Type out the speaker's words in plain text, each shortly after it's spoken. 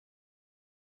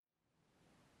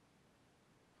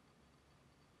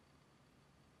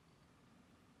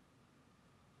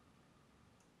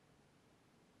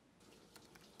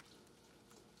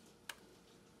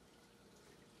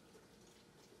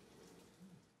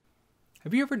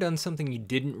Have you ever done something you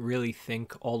didn't really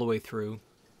think all the way through?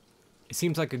 It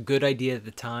seems like a good idea at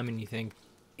the time and you think,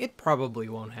 it probably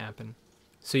won't happen.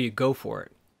 So you go for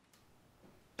it.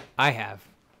 I have.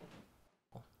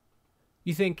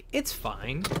 You think, it's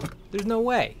fine. There's no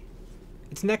way.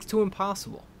 It's next to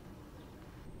impossible.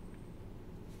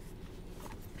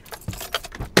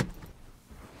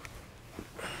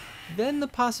 Then the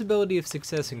possibility of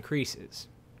success increases.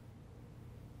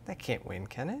 That can't win,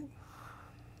 can it?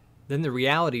 Then the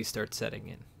reality starts setting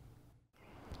in.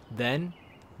 Then,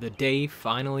 the day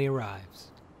finally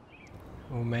arrives.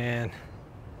 Oh man.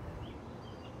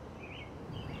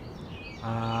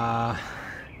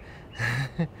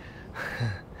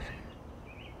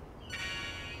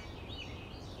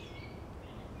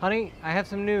 Honey, I have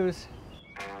some news.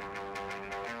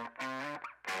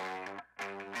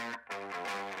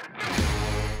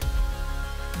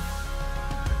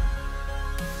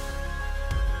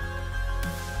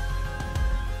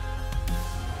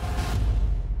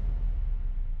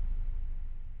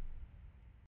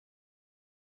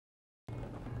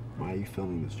 Why are you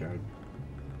filming this, Jared?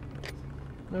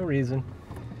 No reason.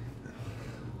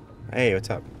 Hey, what's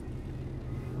up?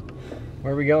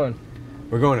 Where are we going?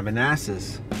 We're going to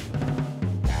Manassas.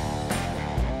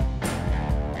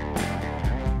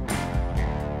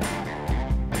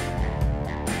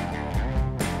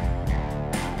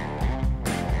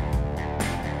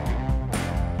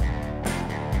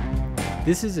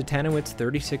 This is a Tannewitz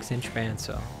 36-inch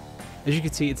bandsaw. As you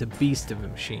can see, it's a beast of a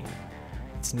machine.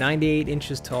 It's 98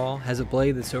 inches tall, has a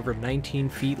blade that's over 19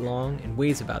 feet long, and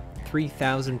weighs about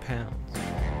 3,000 pounds.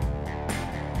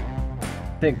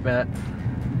 Think, Matt.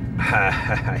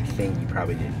 I think you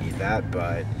probably didn't need that,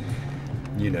 but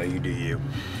you know, you do you.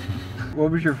 What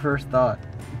was your first thought?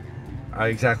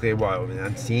 Exactly what?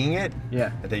 On seeing it?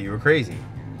 Yeah. I thought you were crazy.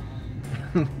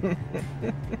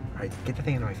 Alright, get the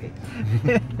thing in my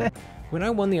face. When I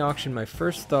won the auction, my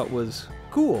first thought was,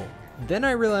 cool. Then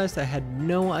I realized I had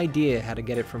no idea how to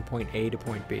get it from point A to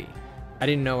point B. I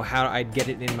didn't know how I'd get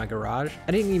it in my garage.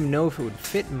 I didn't even know if it would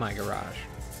fit in my garage.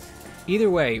 Either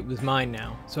way, it was mine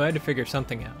now, so I had to figure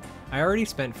something out. I already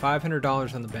spent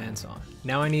 $500 on the bandsaw.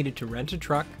 Now I needed to rent a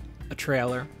truck, a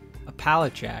trailer, a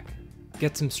pallet jack,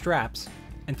 get some straps,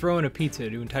 and throw in a pizza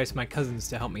to entice my cousins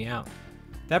to help me out.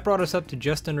 That brought us up to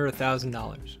just under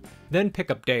 $1,000. Then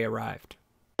pickup day arrived.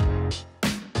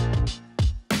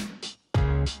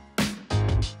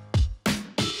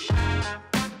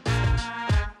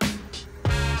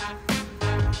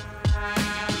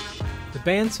 The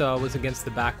bandsaw was against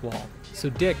the back wall, so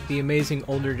Dick, the amazing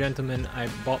older gentleman I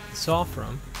bought the saw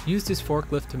from, used his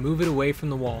forklift to move it away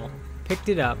from the wall, picked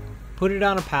it up, put it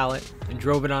on a pallet, and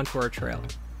drove it onto our trailer.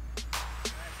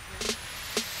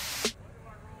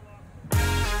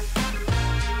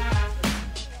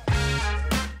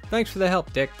 Thanks for the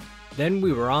help, Dick. Then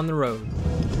we were on the road.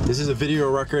 This is a video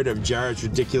record of Jared's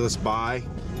ridiculous buy.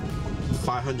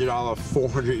 $500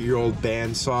 400-year-old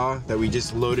bandsaw that we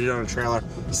just loaded on a trailer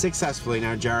successfully.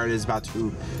 Now Jared is about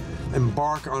to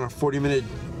embark on a 40-minute,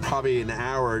 probably an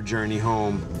hour journey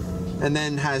home, and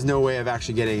then has no way of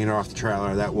actually getting it off the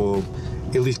trailer that will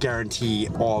at least guarantee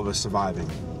all of us surviving.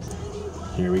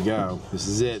 Here we go. This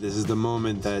is it. This is the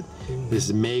moment that this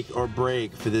is make or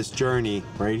break for this journey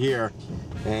right here,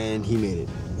 and he made it.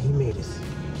 He made it.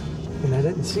 And I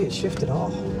didn't see it shift at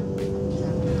all.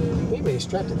 He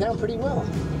strapped it down pretty well.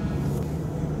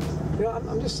 You know,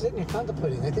 I'm just sitting here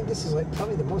contemplating. I think this is like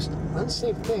probably the most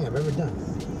unsafe thing I've ever done.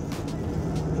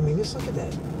 I mean, just look at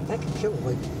that. That could kill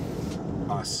like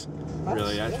Us.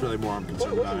 Really, that's really more I'm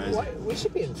concerned about. We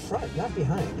should be in front, not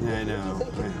behind. Yeah, I know.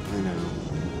 I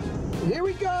know. Here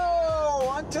we go!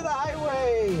 Onto the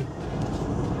highway!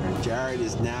 And Jared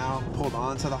is now pulled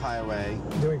onto the highway.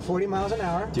 Doing 40 miles an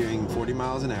hour. Doing 40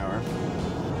 miles an hour.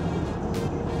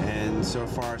 And so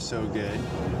far, so good.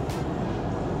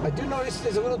 I do notice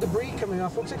there's a little debris coming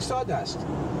off. Looks like sawdust.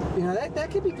 You know, that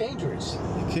could be dangerous.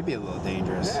 It could be a little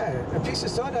dangerous. Yeah, a piece of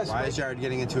sawdust. Why is Jared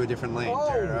getting into a different lane? Oh,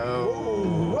 Jared,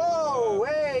 oh. Whoa,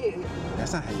 hey!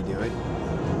 That's not how you do it.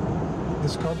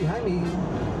 This car behind me.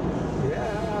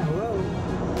 Yeah, hello.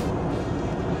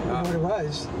 What it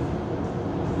was,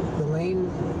 the lane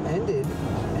ended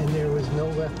and there was no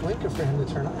left blinker for him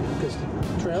to turn on because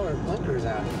the trailer blinker is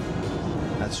out.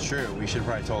 That's true. We should have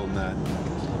probably told him that.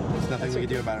 There's nothing we can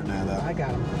do about it now, though. I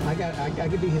got him. I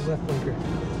could be his left blinker.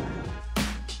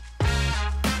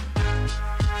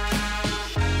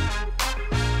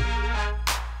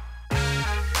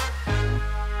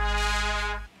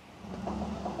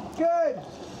 Good.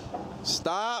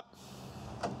 Stop.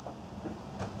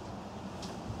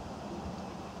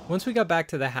 Once we got back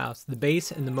to the house, the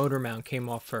base and the motor mount came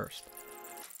off first.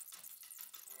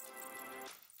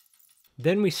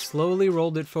 Then we slowly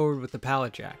rolled it forward with the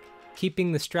pallet jack,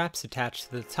 keeping the straps attached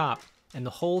to the top and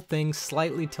the whole thing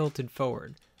slightly tilted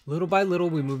forward. Little by little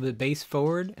we moved the base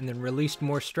forward and then released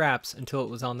more straps until it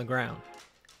was on the ground.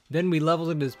 Then we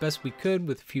leveled it as best we could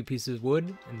with a few pieces of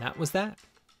wood, and that was that.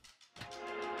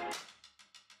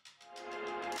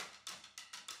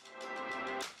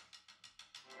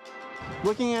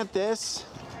 Looking at this,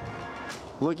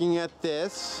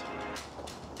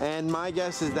 and my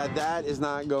guess is that that is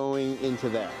not going into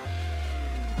there.